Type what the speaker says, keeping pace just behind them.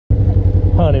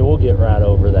Honey, we'll get right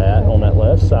over that on that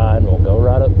left side and we'll go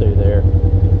right up through there.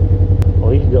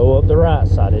 We can go up the right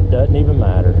side, it doesn't even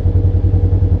matter.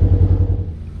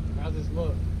 How's this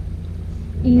look?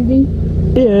 Easy.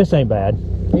 Yeah, this ain't bad.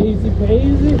 Easy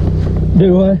peasy.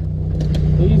 Do what?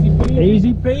 Easy peasy.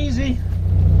 Easy peasy.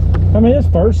 I mean, this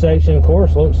first section, of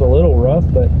course, looks a little rough,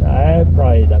 but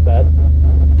probably ain't that bad.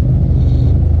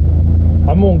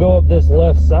 I'm gonna go up this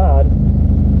left side.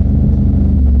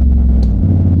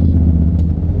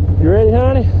 You ready,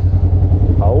 honey?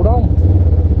 Hold on.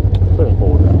 Put it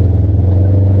forward now.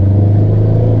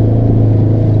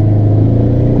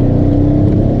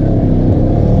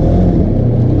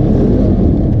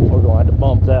 We're gonna have to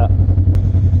bump that.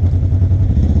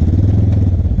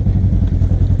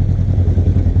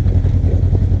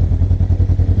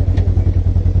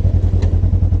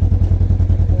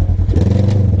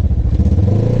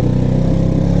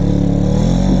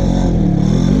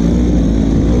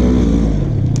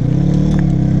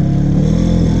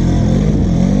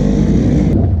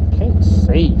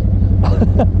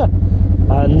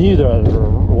 I knew there was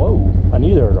I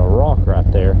knew there was a rock right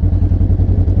there,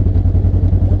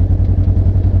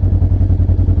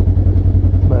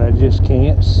 but I just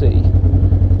can't see.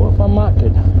 Well, if I might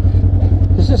could.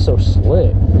 This is so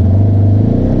slick.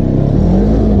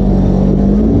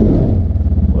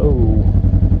 Whoa,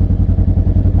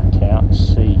 I can't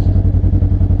see.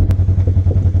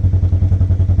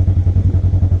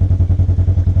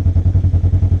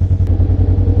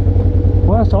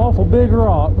 Well, that's an awful big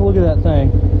rock. Look at that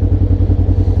thing.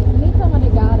 Need someone to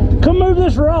got it. Come move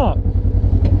this rock.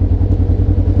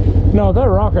 No, if that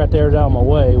rock right there is out of my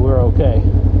way, we're okay.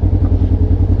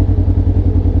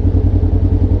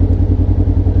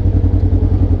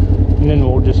 And then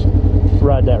we'll just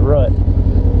ride that rut.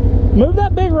 Move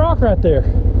that big rock right there.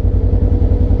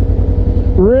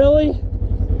 Really?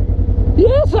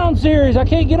 Yes, I'm serious. I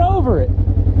can't get over it.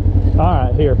 All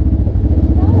right, here.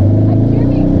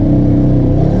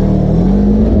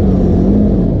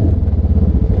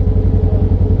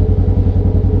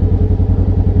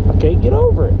 Can't get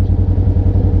over it.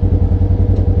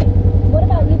 What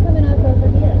about you coming up over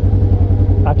here?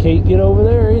 I can't get over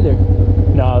there either.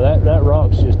 No, that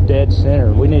rock's just dead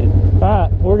center. We need it. All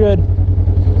right, we're good.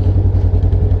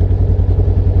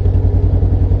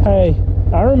 Hey,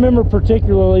 I remember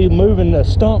particularly moving a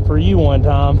stump for you one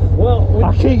time. Well, when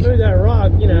I you can't through that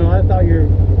rock, you know, I thought you're...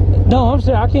 No, I'm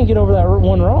saying I can't get over that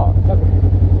one rock. Okay.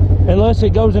 Unless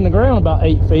it goes in the ground about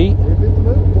 8 feet.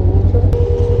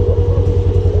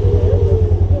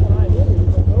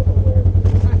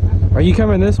 Are you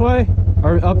coming this way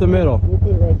or up the middle? We'll put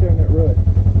it right there in that rut.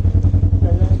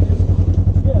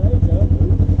 Yeah, there you go.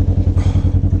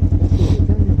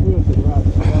 Turn your wheel to the right,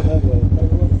 not that way.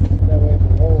 That way if it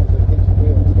rolls, it hits your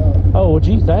wheel and stops. Oh, well,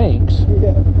 gee, thanks.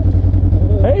 Yeah.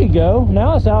 There you go.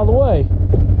 Now it's out of the way.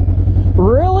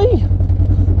 Really?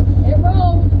 It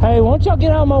rolls. Hey, why don't y'all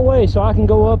get out of my way so I can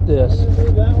go up this?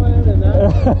 Move that way and that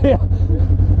way. Yeah.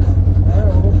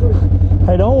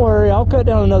 Hey, don't worry. I'll cut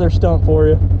down another stump for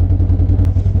you.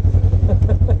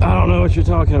 I don't know what you're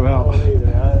talking about. I didn't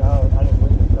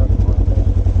bring the truck like that.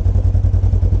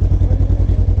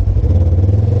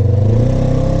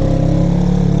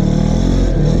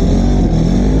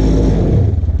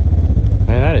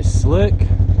 Man, that is slick.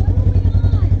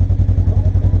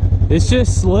 It's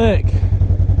just slick.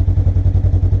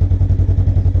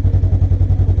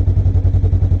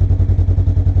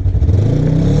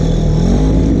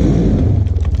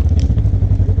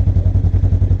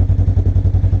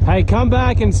 Hey, come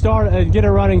back and start and get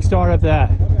a running start at that.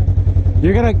 Okay.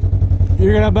 You're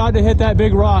gonna about to hit that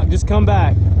big rock. Just come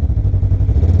back.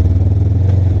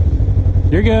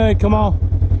 You're good. Come on.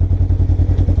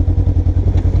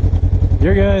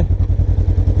 You're good.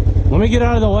 Let me get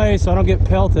out of the way so I don't get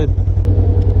pelted.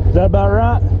 Is that about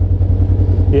right?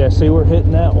 Yeah, see, we're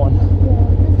hitting that one.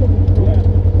 Yeah.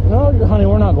 No, honey,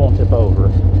 we're not going to tip over.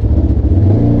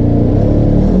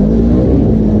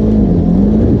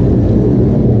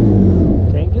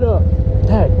 Can't get up.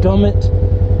 Dadgummit.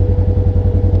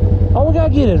 All we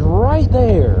gotta get is right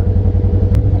there.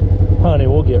 Honey,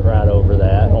 we'll get right over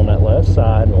that on that left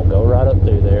side and we'll go right up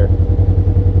through there.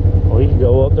 We can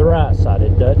go up the right side,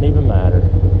 it doesn't even matter.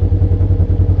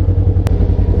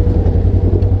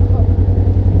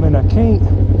 Man, I can't.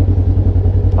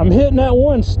 I'm hitting that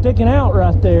one sticking out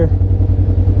right there.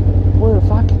 Well,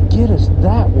 if I could get us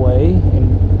that way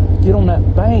and get on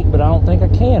that bank, but I don't think I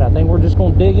can. I think we're just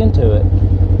going to dig into it.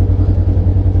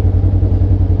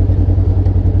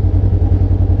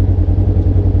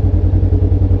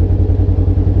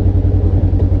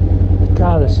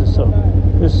 God, this is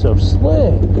so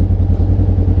slick.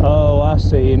 Oh, I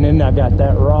see. And then I got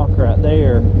that rock right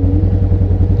there.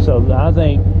 So I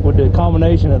think with the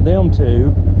combination of them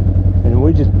two, and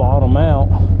we just bought them out.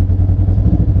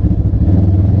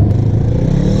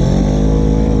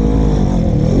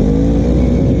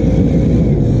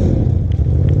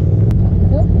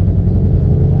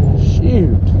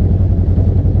 Shoot.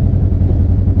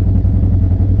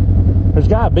 There's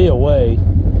got to be a way.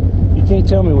 You can't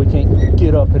tell me we can't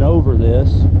get up and over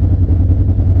this.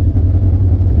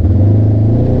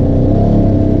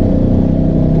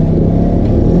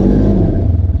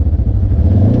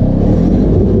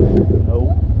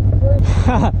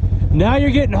 Now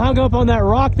you're getting hung up on that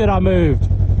rock that I moved.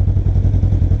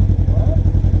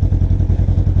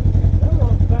 That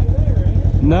rock's back there,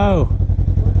 ain't it? No,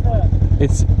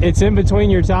 What's that? it's in between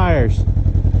your tires.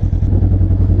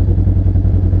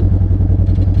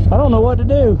 I don't know what to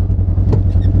do.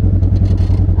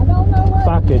 I don't know what If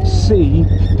I to could do. see.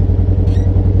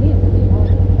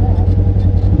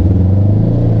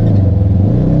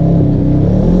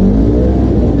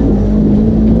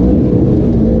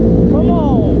 Come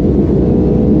on.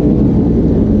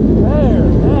 There,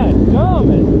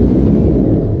 dadgummit.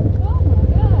 Oh my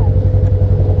God.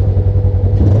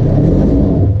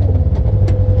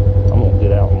 I'm gonna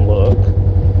get out and look.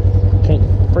 Can't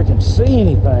freaking see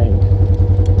anything.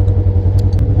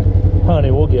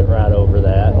 Honey, we'll get right over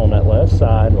that on that left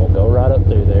side and we'll go right up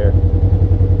through there.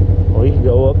 We can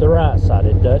go up the right side,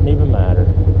 it doesn't even matter.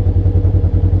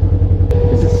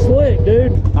 This is slick,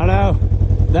 dude. I know.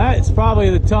 That's probably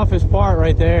the toughest part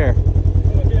right there.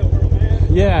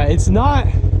 Yeah, it's not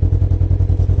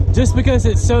just because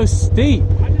it's so steep.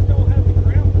 I just don't have the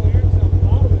ground clearance, I'm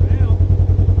bottoming out.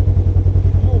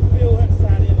 I'm gonna feel that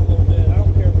side in a little bit. I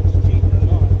don't care if it's cheating or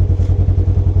not.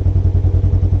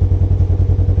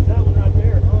 That one right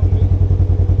there hung me.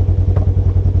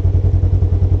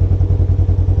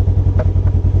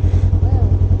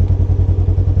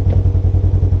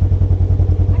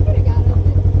 I could have got up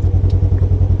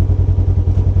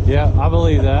it. Yeah, I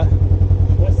believe that.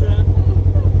 What's that?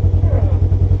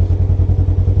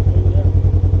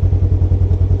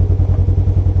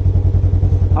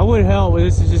 I would help, but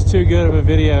this is just too good of a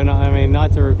video.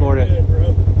 Not to record it. Good,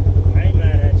 bro. I ain't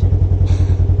mad at you.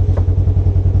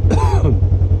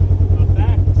 My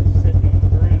back is sitting on the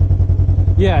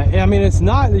ground. Yeah, I mean, it's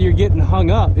not that you're getting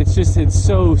hung up. It's just it's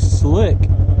so slick,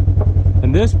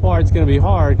 and this part's gonna be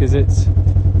hard because it's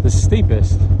the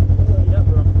steepest. Yeah,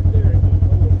 bro. There it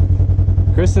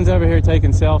goes. Kristen's over here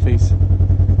taking selfies.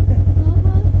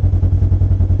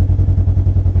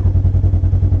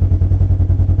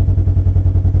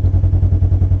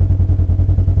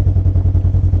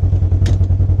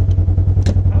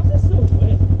 How's this so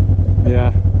wet?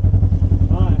 Yeah.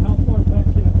 Alright, how far back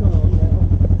can I come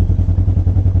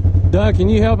now? Doug, can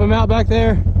you help him out back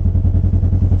there?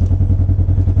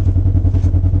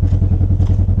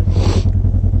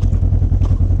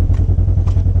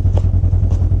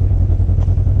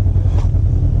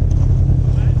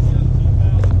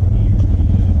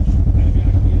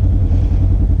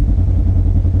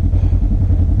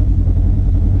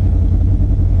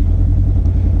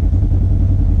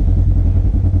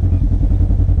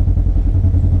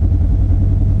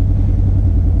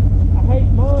 I hate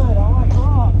mud, I like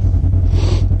rocks.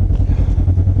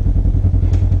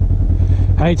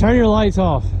 Hey, turn your lights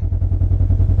off.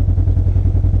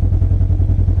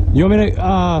 You want me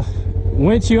to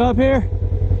winch you up here?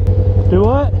 Do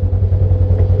what?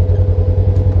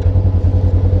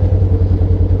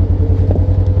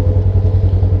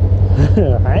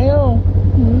 Hang on.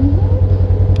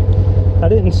 I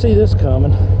didn't see this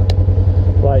coming.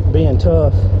 Like being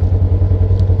tough.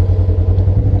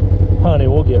 Honey,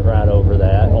 we'll get right over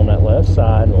that on that left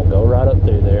side and we'll go right up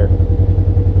through there.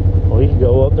 We can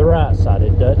go up the right side,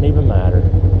 it doesn't even matter.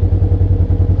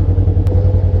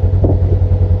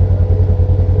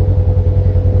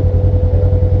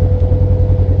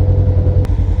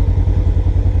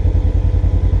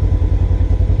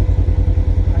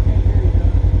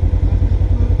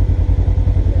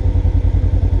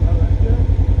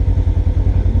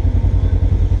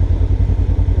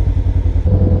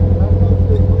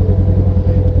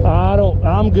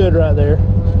 I'm good right there.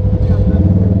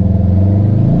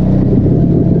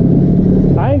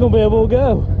 I ain't gonna be able to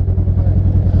go.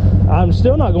 I'm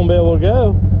still not gonna be able to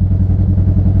go.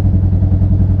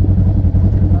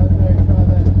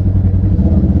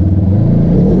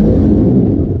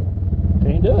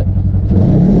 Can't do it.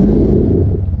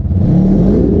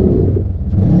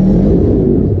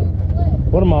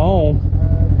 What am I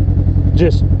on?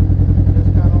 Just kind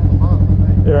of on the bottom, I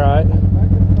think. you're right.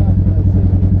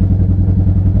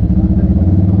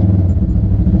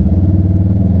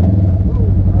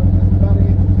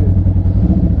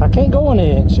 can't go an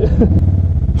inch.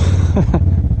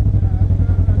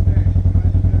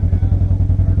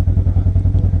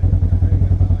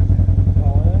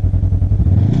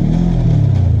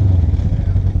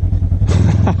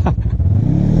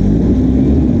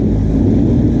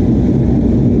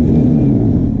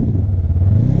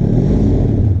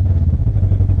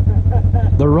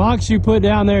 The rocks you put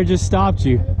down there just stopped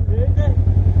you. Did they?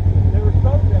 They were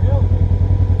supposed to help me.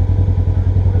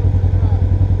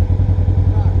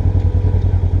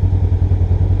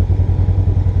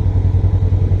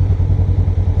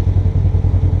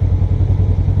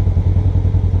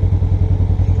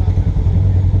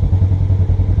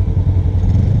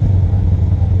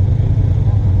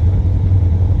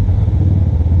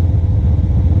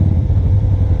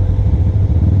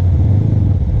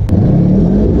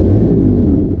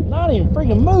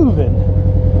 Freaking moving.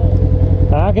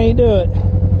 I can't do it.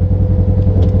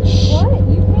 What?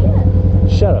 You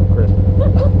can't. Shut up, Chris.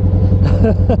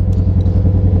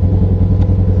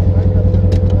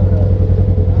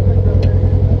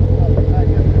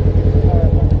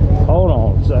 Hold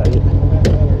on a second.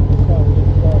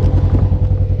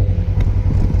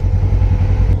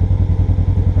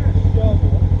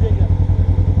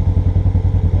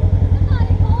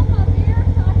 Somebody hold my beer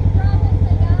so I can drive this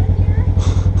thing out of here.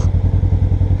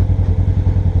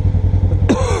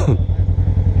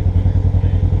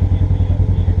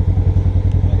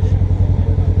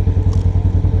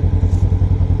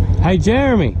 Hey,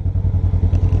 Jeremy.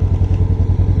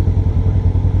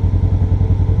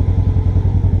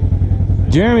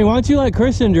 Jeremy, why don't you let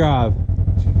Kristen drive?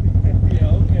 Yeah,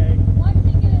 okay. Why can't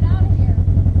he get it out of here?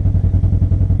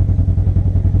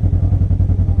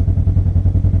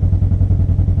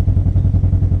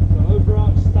 So those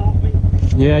rocks stopped me.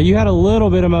 Yeah, you had a little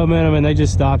bit of momentum and they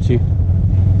just stopped you.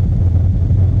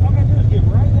 All I gotta do is get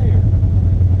right there.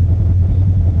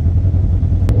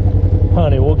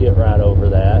 Honey, we'll get right over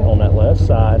that on that left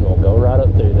side and we'll go right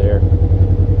up through there.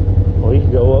 We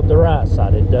can go up the right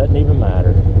side. It doesn't even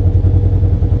matter.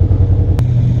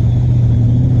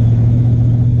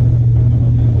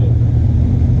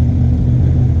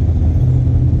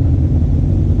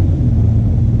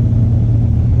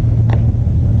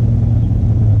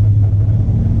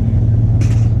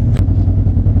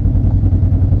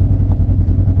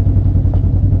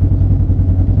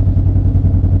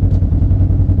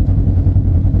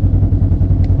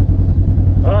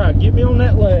 Get me on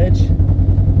that ledge.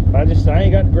 I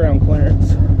ain't got the ground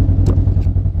clearance.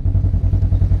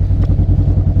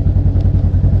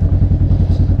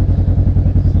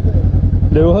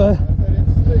 Do what?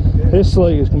 It's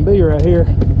slick as can be right here.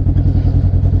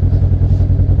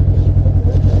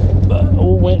 But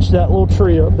we'll winch that little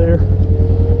tree up there.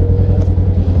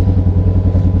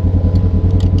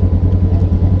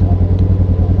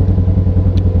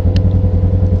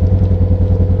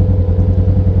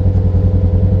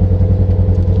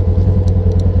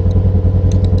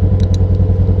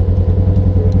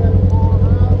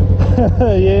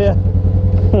 Yeah,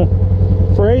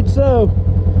 afraid so.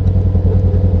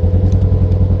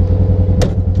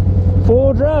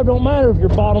 Full drive don't matter if you're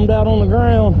bottomed out on the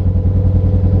ground.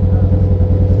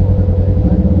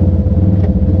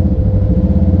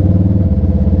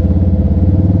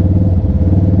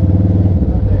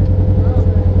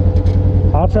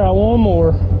 I'll try one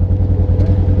more.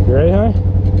 You ready, honey?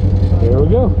 Here we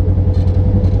go.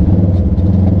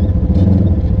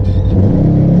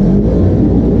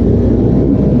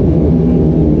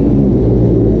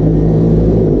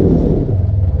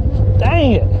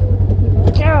 Dang it!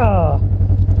 Gah!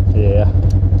 Yeah,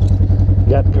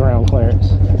 got the ground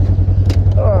clearance.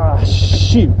 Ah,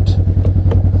 shoot!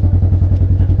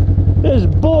 This is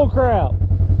bull crap.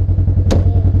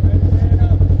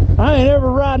 I ain't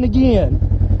ever riding again.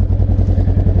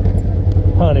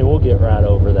 Honey, we'll get right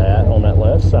over that on that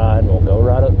left side and we'll go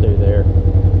right up through there.